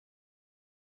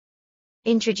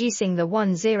Introducing the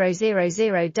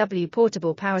 1000W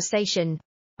Portable Power Station.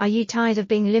 Are you tired of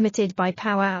being limited by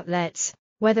power outlets,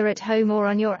 whether at home or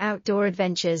on your outdoor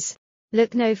adventures?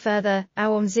 Look no further,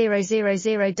 our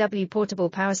 1000W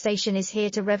Portable Power Station is here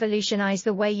to revolutionize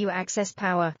the way you access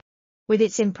power. With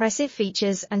its impressive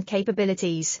features and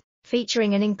capabilities,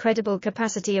 featuring an incredible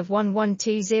capacity of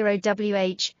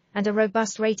 1120Wh, and a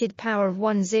robust rated power of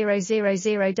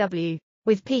 1000W,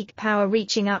 with peak power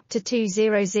reaching up to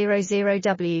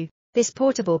 2000W, this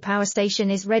portable power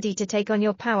station is ready to take on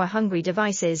your power-hungry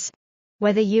devices.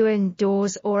 Whether you're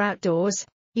indoors or outdoors,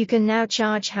 you can now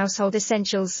charge household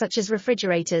essentials such as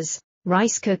refrigerators,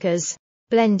 rice cookers,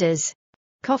 blenders,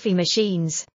 coffee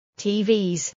machines,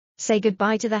 TVs. Say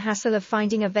goodbye to the hassle of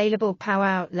finding available power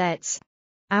outlets.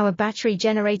 Our battery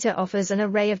generator offers an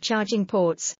array of charging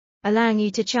ports, allowing you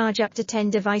to charge up to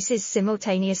 10 devices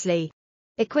simultaneously.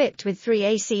 Equipped with 3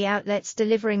 AC outlets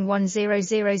delivering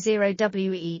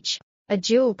 1000W each, a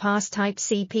dual-pass type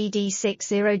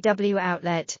CPD60W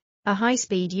outlet, a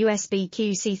high-speed USB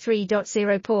QC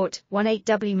 3.0 port,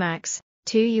 18W max,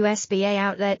 2 USB-A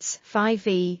outlets,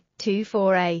 5V, 2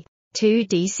 4A, 2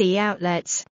 DC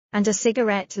outlets, and a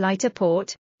cigarette lighter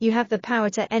port, you have the power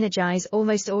to energize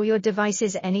almost all your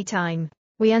devices anytime.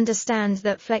 We understand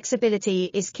that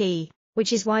flexibility is key,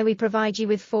 which is why we provide you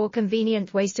with 4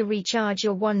 convenient ways to recharge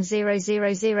your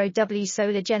 1000W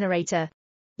solar generator.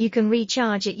 You can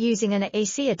recharge it using an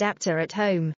AC adapter at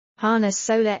home, harness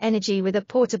solar energy with a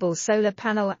portable solar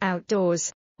panel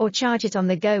outdoors, or charge it on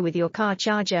the go with your car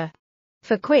charger.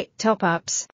 For quick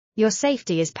top-ups, your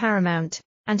safety is paramount,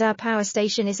 and our power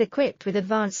station is equipped with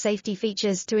advanced safety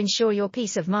features to ensure your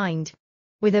peace of mind.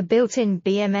 With a built-in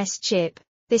BMS chip,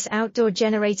 this outdoor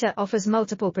generator offers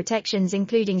multiple protections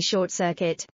including short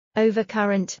circuit,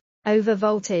 overcurrent,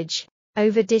 overvoltage,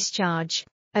 overdischarge,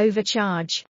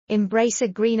 overcharge. Embrace a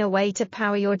greener way to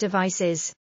power your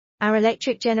devices. Our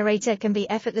electric generator can be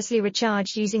effortlessly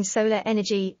recharged using solar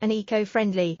energy, an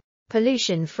eco-friendly,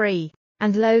 pollution-free,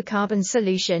 and low-carbon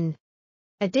solution.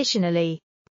 Additionally,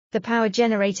 the power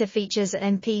generator features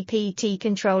an MPPT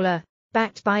controller,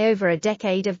 backed by over a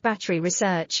decade of battery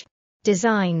research,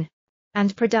 design,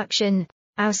 and production.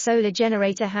 Our solar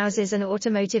generator houses an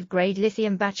automotive-grade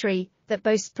lithium battery that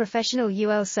boasts professional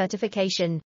UL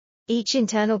certification. Each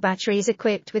internal battery is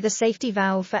equipped with a safety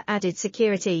valve for added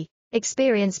security.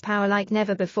 Experience power like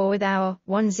never before with our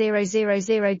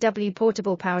 1000W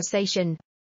portable power station.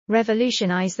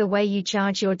 Revolutionize the way you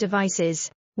charge your devices,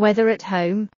 whether at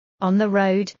home, on the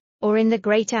road, or in the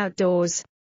great outdoors.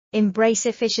 Embrace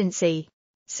efficiency,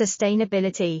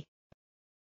 sustainability,